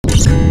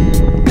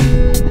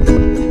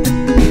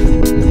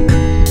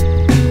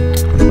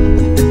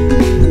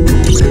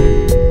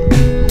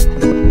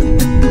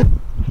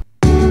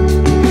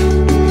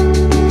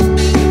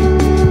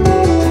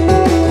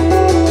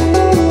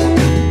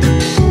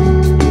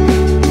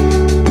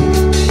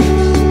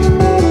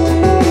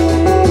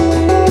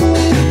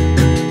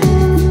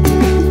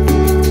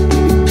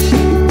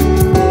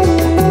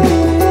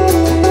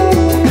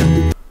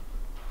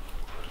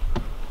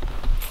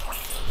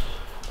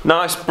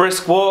Nice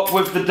brisk walk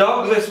with the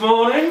dog this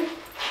morning.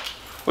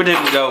 We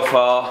didn't go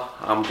far,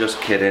 I'm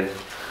just kidding.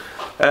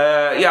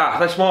 Yeah,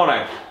 this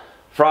morning,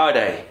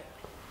 Friday.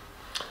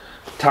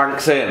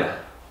 Tanks in,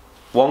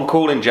 1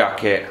 cooling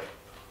jacket,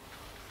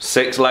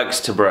 6 legs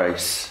to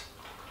brace.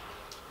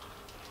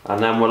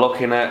 And then we're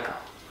looking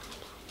at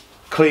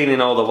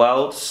cleaning all the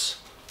welds,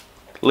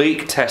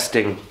 leak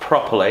testing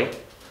properly,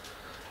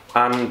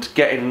 and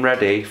getting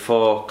ready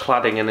for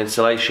cladding and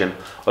insulation.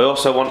 I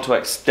also want to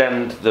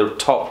extend the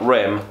top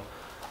rim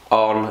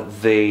on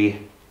the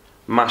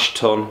mash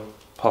tun,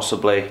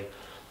 possibly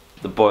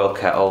the boil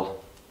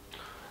kettle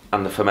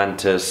and the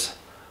fermenters.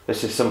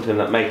 This is something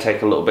that may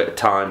take a little bit of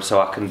time, so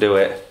I can do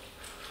it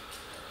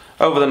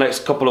over the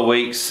next couple of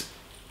weeks.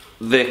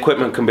 The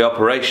equipment can be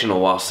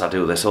operational whilst I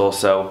do this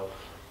also,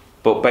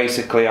 but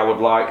basically I would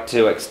like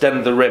to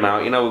extend the rim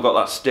out. You know, we've got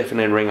that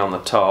stiffening ring on the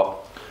top.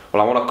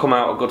 Well, I want to come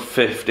out a good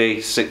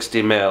 50,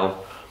 60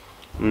 mil,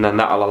 and then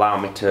that'll allow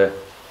me to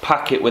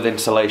pack it with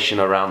insulation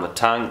around the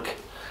tank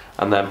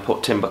and then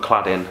put timber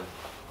cladding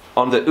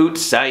on the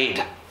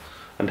outside,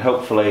 and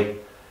hopefully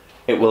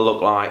it will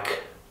look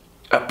like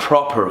a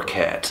proper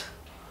kit.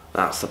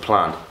 That's the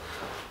plan.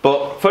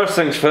 But first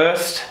things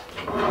first,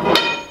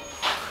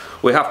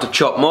 we have to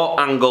chop more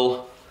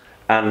angle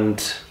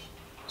and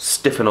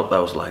stiffen up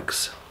those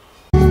legs.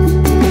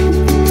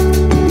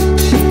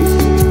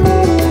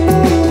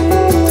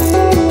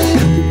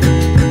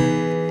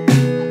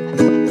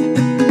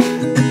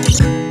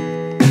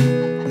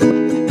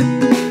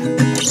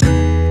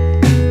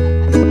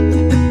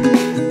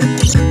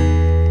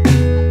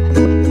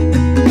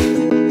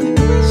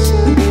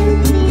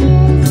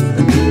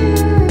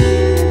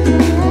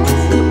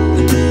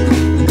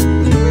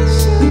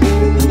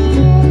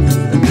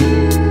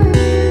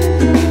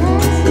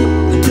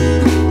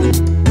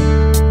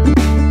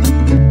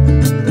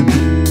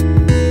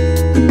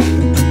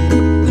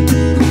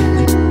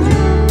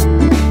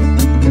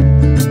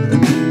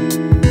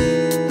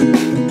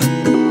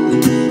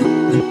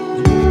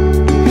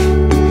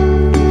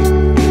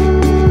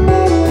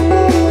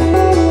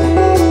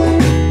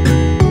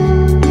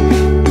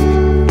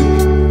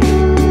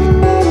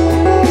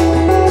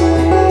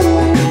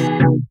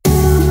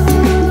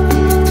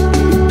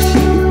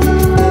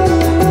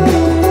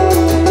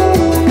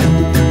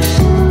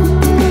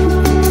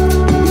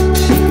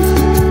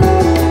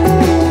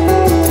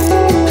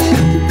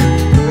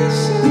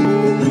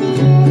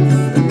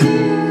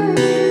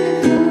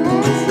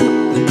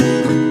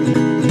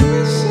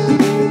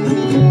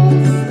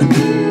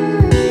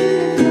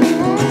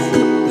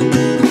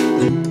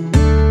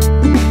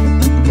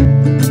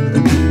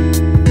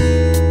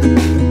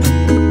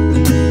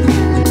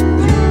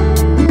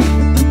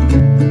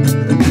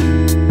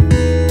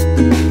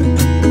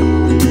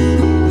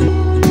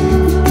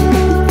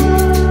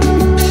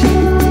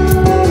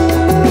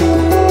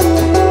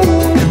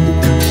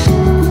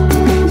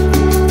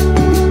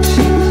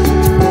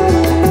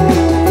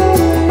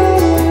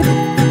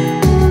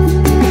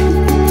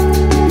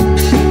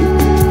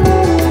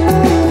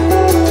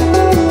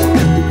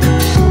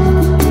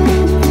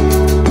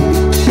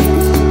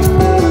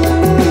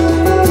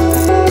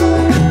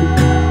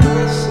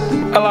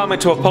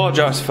 To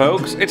apologise,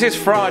 folks, it is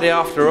Friday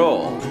after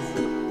all,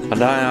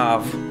 and I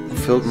have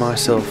filled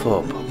myself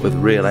up with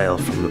real ale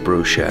from the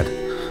brew shed,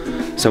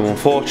 so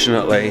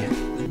unfortunately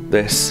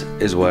this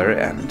is where it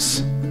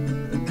ends.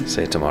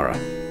 See you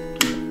tomorrow.